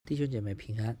弟兄姐妹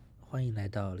平安，欢迎来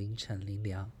到凌晨灵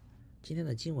粮。今天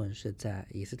的经文是在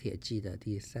以斯帖记的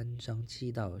第3章7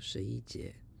到11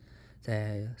节。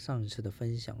在上一次的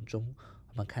分享中，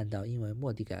我们看到因为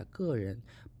末底改个人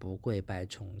不跪拜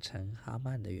宠臣哈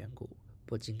曼的缘故，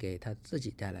不仅给他自己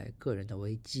带来个人的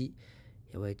危机，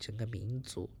也为整个民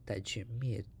族带去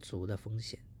灭族的风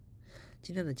险。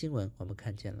今天的经文我们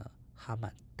看见了哈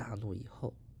曼大怒以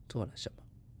后做了什么。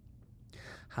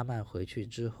哈曼回去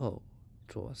之后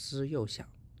左思右想，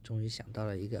终于想到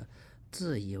了一个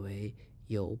自以为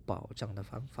有保障的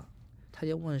方法。他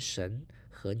就问神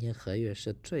何年何月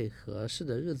是最合适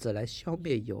的日子来消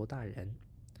灭犹大人。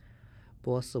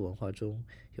波斯文化中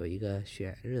有一个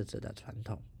选日子的传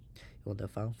统，用的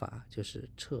方法就是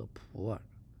测普尔。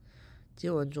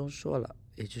经文中说了，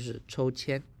也就是抽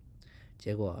签，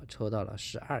结果抽到了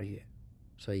12月，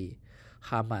所以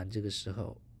哈曼这个时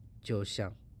候就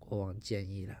向国王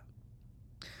建议了。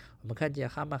我们看见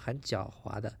哈曼很狡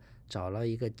猾的找了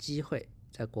一个机会，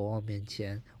在国王面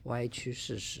前歪曲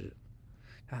事实。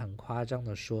他很夸张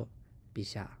的说，陛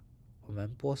下，我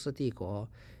们波斯帝国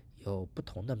有不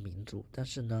同的民族，但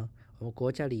是呢，我们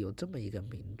国家里有这么一个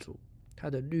民族，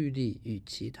他的律例与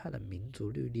其他的民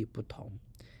族律例不同，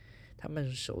他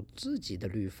们守自己的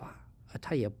律法，而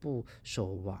他也不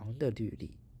守王的律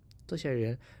例。这些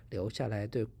人留下来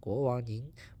对国王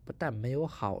您不但没有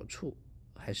好处，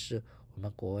还是我们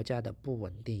国家的不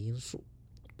稳定因素，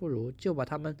不如就把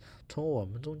他们从我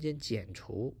们中间剪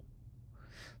除。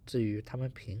至于他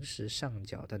们平时上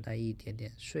缴的那一点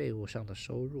点税务上的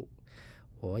收入，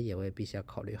我也为陛下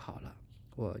考虑好了，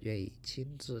我愿意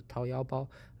亲自掏腰包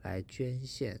来捐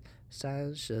献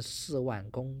34万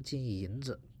公斤银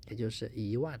子，也就是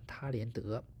1万他连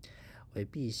德，为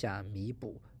陛下弥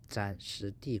补暂时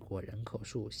帝国人口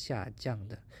数下降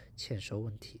的欠收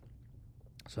问题。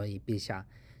所以陛下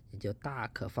你就大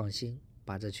可放心，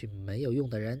把这群没有用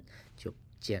的人就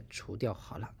剪除掉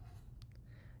好了。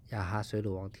亚哈随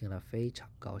鲁王听了非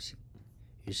常高兴，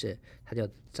于是他就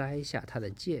摘下他的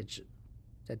戒指。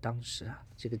在当时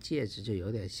这个戒指就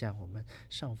有点像我们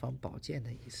尚方宝剑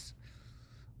的意思。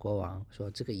国王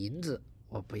说，这个银子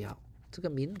我不要，这个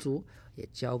民族也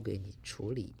交给你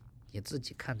处理，你自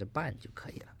己看着办就可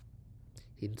以了。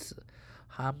因此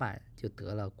哈曼就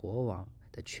得了国王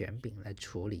的权柄来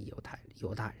处理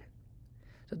犹大人。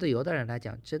这对犹大人来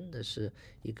讲真的是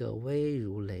一个危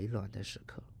如累卵的时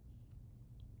刻。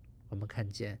我们看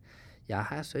见亚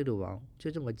哈随鲁王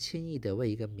就这么轻易的为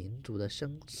一个民族的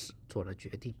生死做了决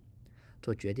定。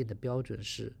做决定的标准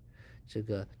是，这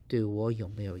个对我有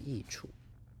没有益处。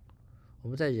我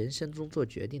们在人生中做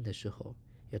决定的时候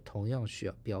也同样需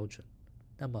要标准。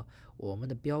那么我们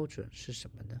的标准是什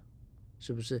么呢？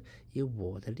是不是以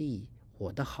我的利益、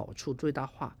我的好处最大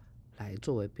化来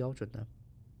作为标准呢？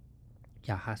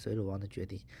亚哈随鲁王的决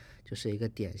定就是一个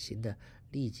典型的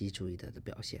利己主义者的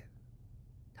表现。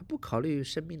他不考虑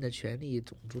生命的权利、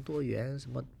种族多元、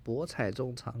什么博采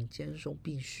众长、兼收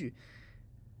并蓄，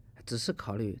只是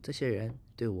考虑这些人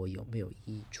对我有没有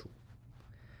益处。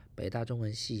北大中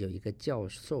文系有一个教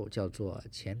授叫做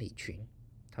钱理群，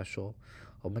他说，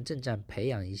我们正在培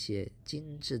养一些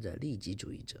精致的利己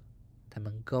主义者，他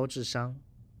们高智商、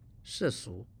世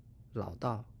俗、老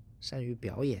道，善于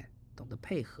表演，懂得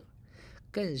配合，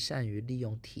更善于利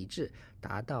用体制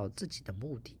达到自己的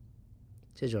目的。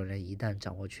这种人一旦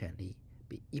掌握权力，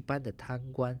比一般的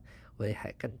贪官危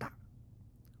害更大。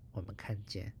我们看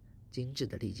见精致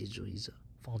的利己主义者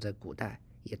放在古代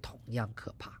也同样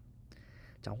可怕。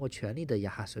掌握权力的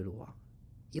亚哈随鲁王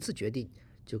一次决定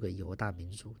就给犹大民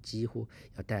族几乎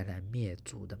要带来灭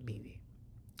族的命运。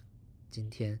今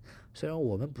天虽然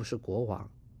我们不是国王，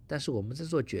但是我们在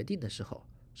做决定的时候，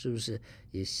是不是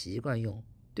也习惯用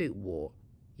对我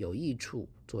有益处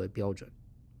作为标准？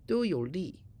对我有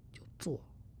利就做，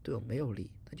对我没有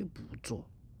利那就不做。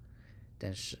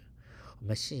但是我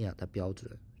们信仰的标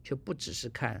准却不只是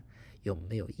看有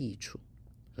没有益处，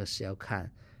而是要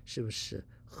看是不是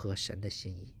合神的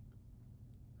心意。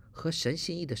合神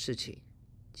心意的事情，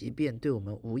即便对我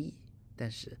们无益，但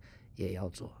是也要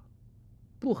做；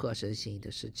不合神心意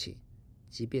的事情，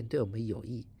即便对我们有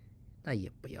益，那也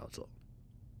不要做。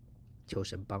求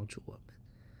神帮助我们，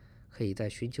可以在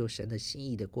寻求神的心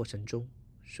意的过程中，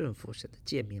顺服神的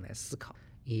诫命来思考，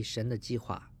以神的计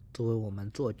划作为我们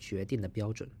做决定的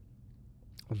标准。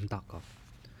我们祷告，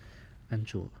恩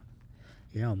主，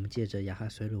也让我们借着亚哈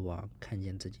随鲁王看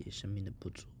见自己生命的不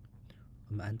足，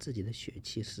我们按自己的血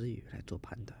气私欲来做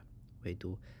判断，唯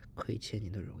独亏欠你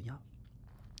的荣耀。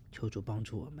求主帮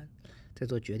助我们，在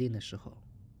做决定的时候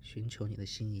寻求你的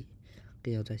心意，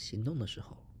更要在行动的时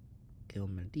候给我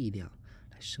们力量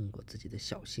来胜过自己的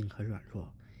小心和软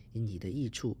弱，以你的益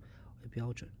处为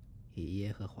标准，以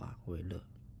耶和华为乐。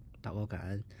祷告感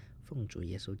恩，奉主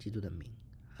耶稣基督的名，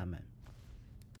阿门。